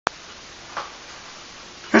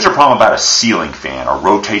a problem about a ceiling fan, a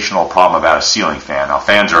rotational problem about a ceiling fan. Now,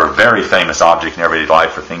 fans are a very famous object in everyday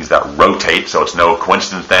life for things that rotate, so it's no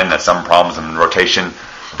coincidence then that some problems in rotation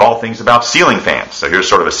involve things about ceiling fans. So here's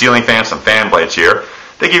sort of a ceiling fan, some fan blades here.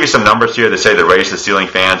 They give you some numbers here. They say the radius of the ceiling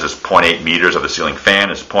fans is 0.8 meters, of the ceiling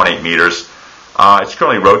fan is 0.8 meters. It's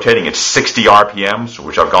currently rotating at 60 RPMs,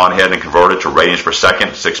 which I've gone ahead and converted to radians per second,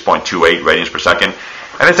 6.28 radians per second.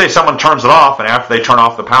 And they say someone turns it off, and after they turn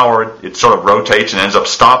off the power, it sort of rotates and ends up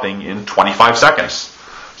stopping in 25 seconds.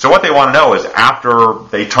 So what they want to know is after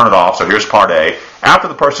they turn it off, so here's part A, after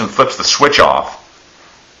the person flips the switch off,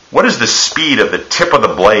 what is the speed of the tip of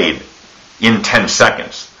the blade in 10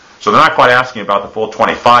 seconds? So they're not quite asking about the full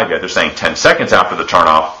 25 yet. They're saying 10 seconds after the turn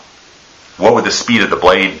off, what would the speed of the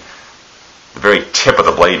blade, the very tip of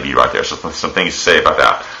the blade be right there? So some things to say about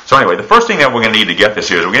that. So anyway, the first thing that we're going to need to get this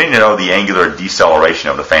here is we're going to need to know the angular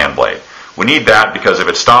deceleration of the fan blade. We need that because if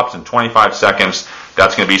it stops in 25 seconds,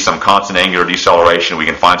 that's going to be some constant angular deceleration. We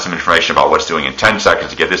can find some information about what it's doing in 10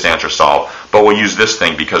 seconds to get this answer solved. But we'll use this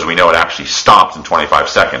thing because we know it actually stops in 25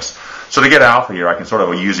 seconds. So to get alpha here, I can sort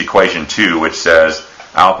of use equation 2, which says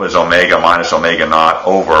alpha is omega minus omega naught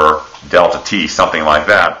over delta t, something like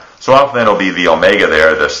that. So alpha then will be the omega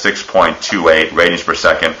there, the 6.28 radians per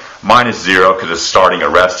second, minus 0 because it's starting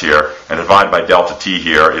at rest here, and divided by delta t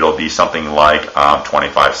here, it'll be something like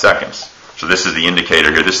 25 seconds. So this is the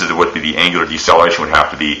indicator here. This is what the angular deceleration would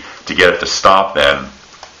have to be to get it to stop then.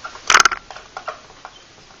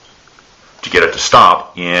 To get it to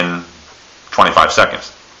stop in 25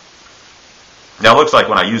 seconds. Now it looks like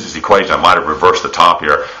when I use this equation, I might have reversed the top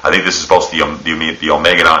here. I think this is supposed to be the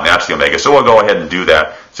omega naught, and that's the omega. So we'll go ahead and do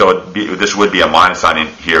that. So this would be a minus sign in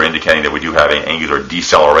here indicating that we do have an angular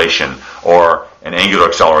deceleration or an angular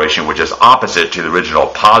acceleration, which is opposite to the original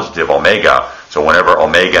positive omega. So whenever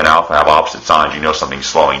omega and alpha have opposite signs, you know something's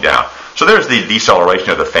slowing down. So there's the deceleration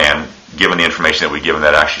of the fan, given the information that we've given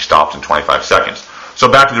that actually stops in 25 seconds.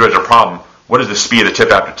 So back to the original problem, what is the speed of the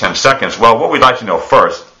tip after 10 seconds? Well, what we'd like to know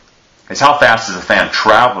first is how fast is the fan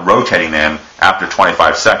rotating then after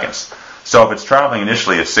 25 seconds. So if it's traveling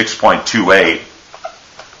initially at 6.28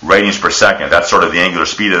 radians per second, that's sort of the angular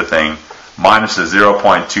speed of the thing, minus the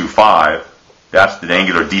 0.25, that's the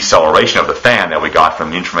angular deceleration of the fan that we got from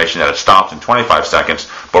the information that it stops in 25 seconds,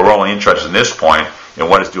 but we're only interested in this point in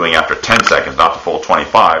what it's doing after 10 seconds, not the full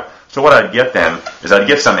 25. So what I'd get then is I'd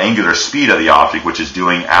get some angular speed of the object, which is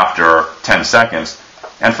doing after 10 seconds,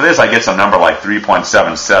 and for this I get some number like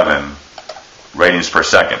 3.77 radians per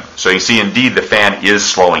second. So you see, indeed, the fan is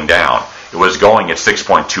slowing down. It was going at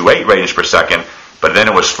 6.28 radians per second, but then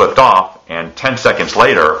it was flipped off, and 10 seconds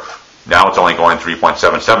later, now it's only going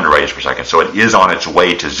 3.77 radians per second. So it is on its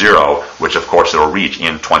way to 0, which of course it will reach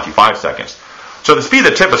in 25 seconds. So the speed of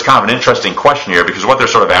the tip is kind of an interesting question here, because what they're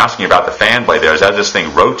sort of asking about the fan blade there is as this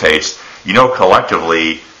thing rotates, you know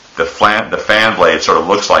collectively the fan blade sort of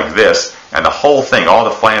looks like this, and the whole thing, all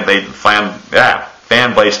the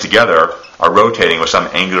fan blades together are rotating with some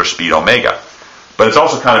angular speed omega. But it's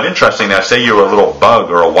also kind of interesting that say you were a little bug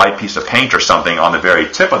or a white piece of paint or something on the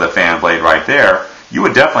very tip of the fan blade right there, you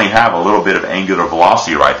would definitely have a little bit of angular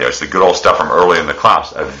velocity right there. It's the good old stuff from earlier in the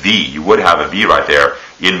class, a V. You would have a V right there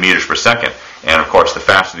in meters per second. And of course, the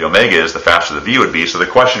faster the omega is, the faster the V would be. So the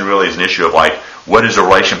question really is an issue of like, what is the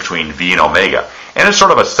relation between V and omega? And it's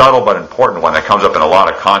sort of a subtle but important one that comes up in a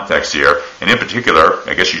lot of contexts here. And in particular,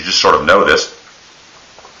 I guess you just sort of know this,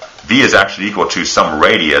 V is actually equal to some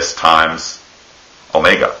radius times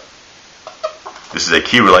omega. This is a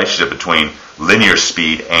key relationship between linear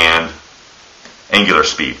speed and angular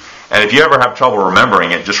speed. And if you ever have trouble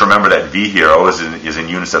remembering it, just remember that V here is in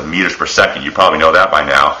units of meters per second. You probably know that by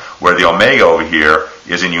now, where the omega over here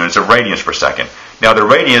is in units of radians per second. Now, the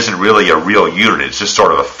radian isn't really a real unit. It's just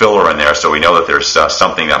sort of a filler in there, so we know that there's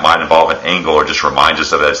something that might involve an angle or just reminds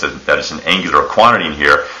us of that it's an angular quantity in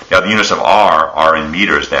here. Now, the units of R are in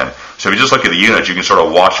meters then. So if you just look at the units, you can sort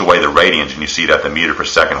of wash away the radians, and you see that the meter per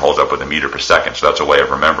second holds up with the meter per second. So that's a way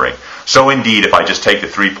of remembering. So indeed, if I just take the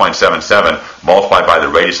 3.77 multiplied by the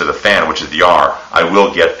radius of the fan, which is the R, I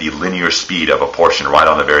will get the linear speed of a portion right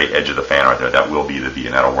on the very edge of the fan right there. That will be the V,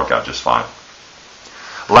 and that'll work out just fine.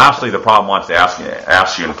 Lastly, the problem wants to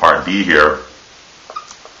ask you in part B here,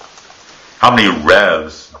 how many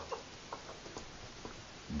revs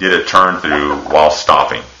did it turn through while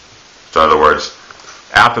stopping? So in other words,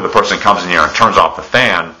 after the person comes in here and turns off the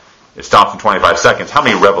fan, it stops in 25 seconds. How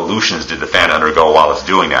many revolutions did the fan undergo while it's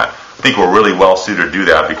doing that? I think we're really well suited to do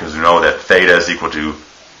that because we know that theta is equal to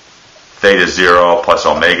theta 0 plus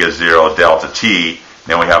omega 0 delta t.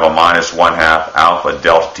 Then we have a minus 1/2 alpha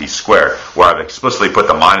delta t squared, where I've explicitly put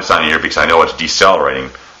the minus sign here because I know it's decelerating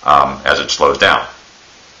as it slows down.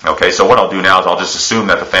 Okay, so what I'll do now is I'll just assume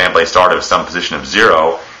that the fan blade started at some position of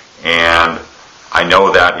 0, and I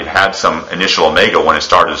know that it had some initial omega when it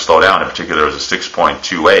started to slow down. In particular, it was a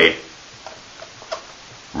 6.28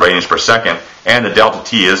 radians per second, and the delta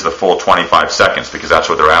t is the full 25 seconds because that's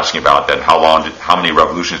what they're asking about. Then how many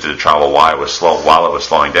revolutions did it travel while it was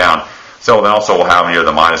slowing down? So then also we'll have here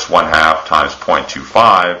the minus 1/2 times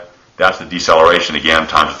 0.25. That's the deceleration again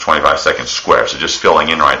times the 25 seconds squared. So just filling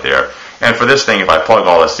in right there. And for this thing, if I plug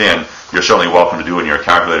all this in, you're certainly welcome to do it in your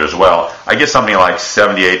calculator as well. I get something like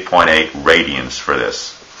 78.8 radians for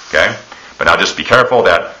this. Okay? But now just be careful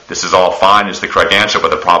that this is all fine, it's the correct answer,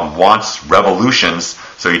 but the problem wants revolutions,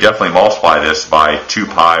 so you definitely multiply this by 2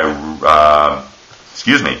 pi,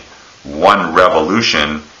 1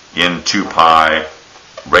 revolution in 2 pi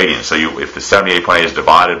radians. So if the 78.8 is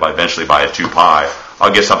divided by eventually by a 2 pi,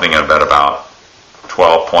 I'll get something at about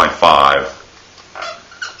 12.5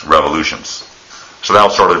 revolutions. So that'll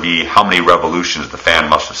sort of be how many revolutions the fan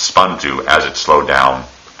must have spun to as it slowed down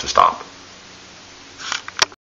to stop.